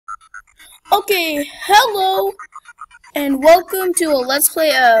Okay, hello, and welcome to a Let's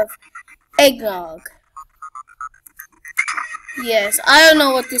Play of Eggnog. Yes, I don't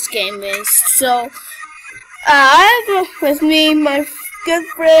know what this game is, so I have with me my good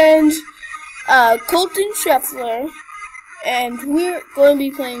friend Colton Scheffler, and we're going to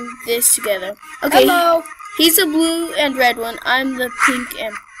be playing this together. Okay, hello. He's the blue and red one. I'm the pink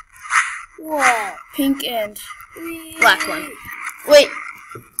and black one.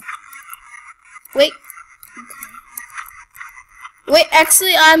 Wait,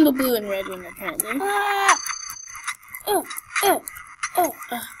 actually, I'm the blue and red one, apparently.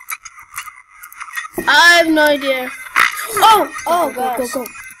 I have no idea. Oh, go.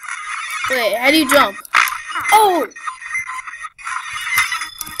 Wait, how do you jump? Oh!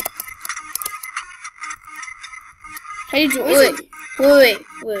 How do you jump? Wait.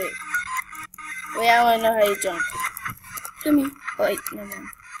 Wait, I want to know how you jump. Let me. Wait, no.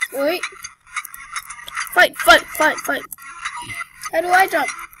 Wait. Fight. How do I jump?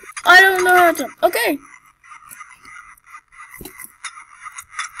 I don't know how to jump. Okay.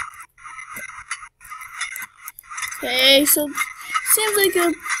 Okay, so seems like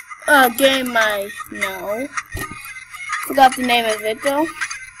a game I know. Forgot the name of it though.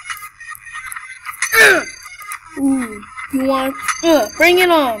 Ooh, you want? Bring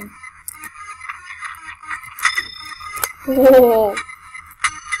it on. Whoa.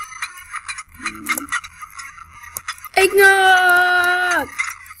 Eggnog!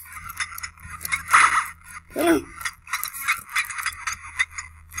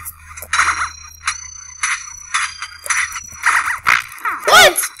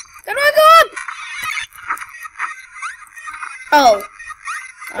 What? How do I go up? Oh.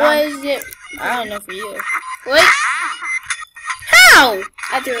 What is it? I don't know for you. Wait. How?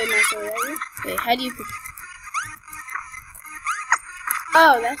 I do it myself already. Wait, how do you...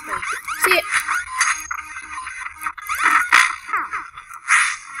 Oh, that's right. See it.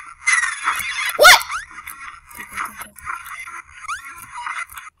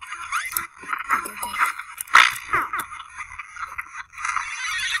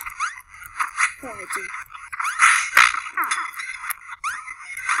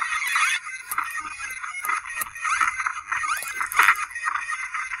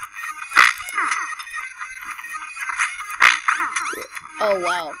 Oh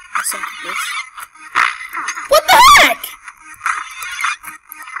wow, I suck at this. What the heck?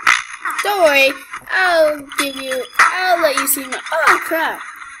 Don't worry, I'll let you see my. Oh crap.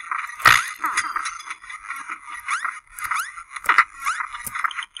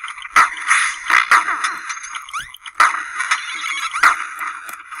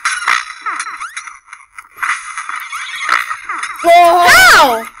 Whoa.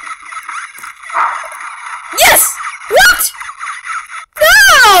 How? Yes! What?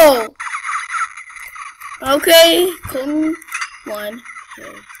 No! Okay, come one. Okay.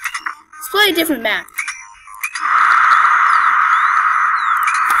 Let's play a different map.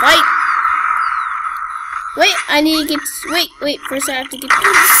 Fight! Wait, I need to get. Wait. First, I have to get. Oh!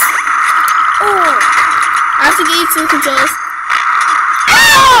 I have to get used to the controls.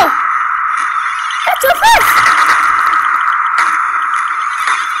 Oh! That's so fast!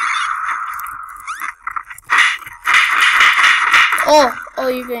 Oh,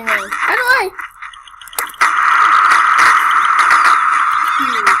 you're going on. How do I?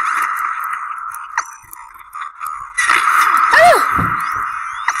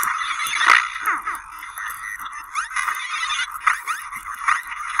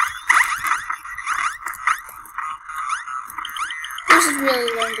 This is really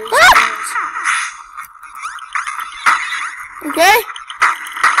long. Okay.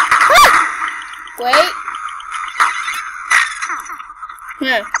 Wait.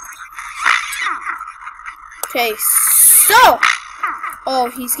 Yeah. Okay, so. Oh,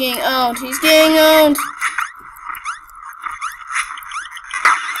 he's getting owned.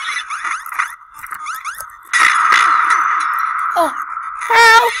 Oh,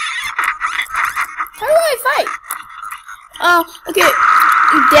 how? How do I fight? Oh, okay.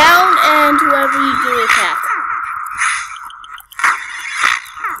 Down and whoever you do attack.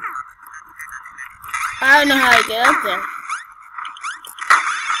 I don't know how to get up there.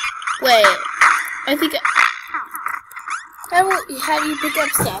 Wait, I think. How do you pick up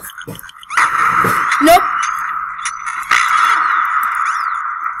stuff? Nope.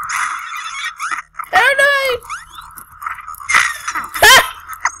 I don't know. Ah!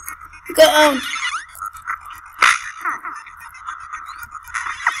 Go on.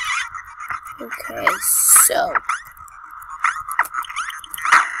 Okay, so.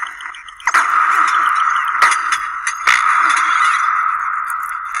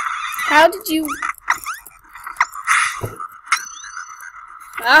 How did you?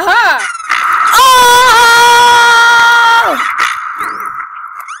 Aha! Oh!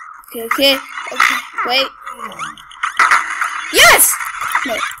 Okay. Wait. Yes!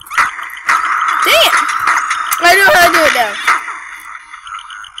 No. Dang it! I know how to do it now.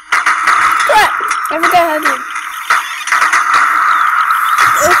 What? I forgot how to do it.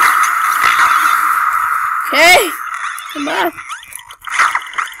 Okay. Come on.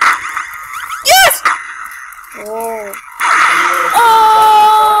 Yes! Oh. Oh,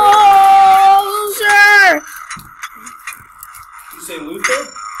 sure. You say Luther?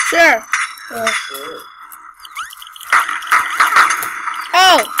 Sure. Sure.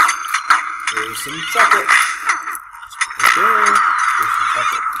 Oh. Here's some chocolate. Okay. Here's some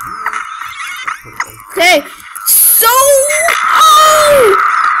chocolate. Okay. So. Oh!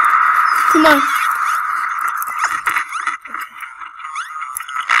 Come on.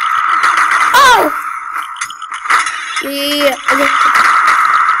 Oh! Yeah. Okay.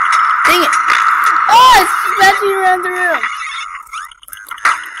 Dang it. Oh, it's bouncing around the room.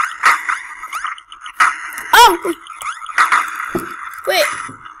 Oh! Wait.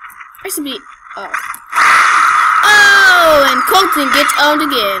 I should be. Oh. Oh, and Colton gets owned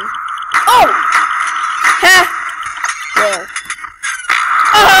again. Oh! Ha! Whoa.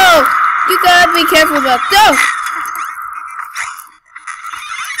 Oh! You gotta be careful about those.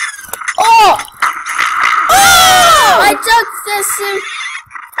 Oh! Oh! I ducked this.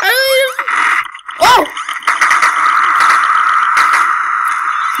 Oh!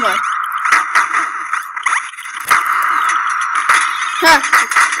 Come on. Ha!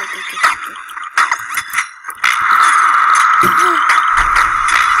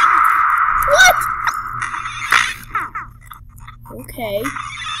 What? Okay.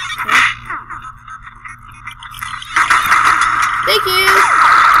 Thank you.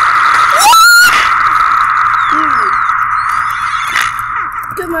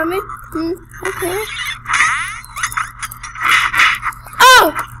 Good, mommy. Okay. Oh!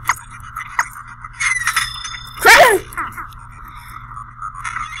 Crap!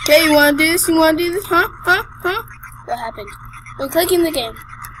 Okay, you wanna do this? You wanna do this? Huh? What happened? I'm clicking the game.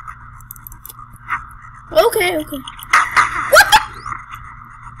 Okay. What the?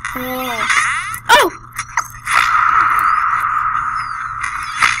 Oh!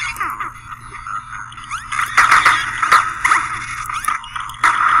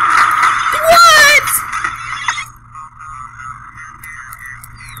 What?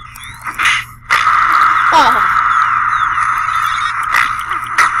 Oh!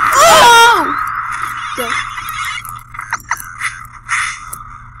 Oh! Go.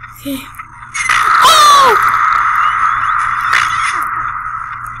 Okay. Oh!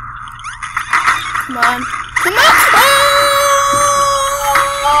 Come on. Come on! Oh!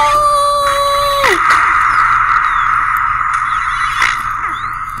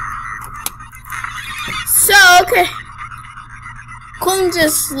 So, okay. Colton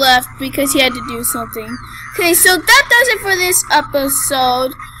just left because he had to do something. Okay, so that does it for this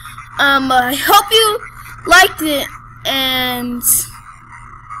episode. I hope you liked it, and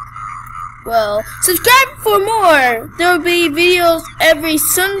well, subscribe for more. There will be videos every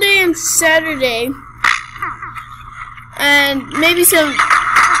Sunday and Saturday, and maybe some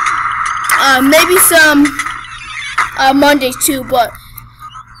Mondays too. But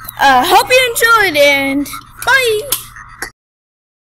hope you enjoyed, and bye.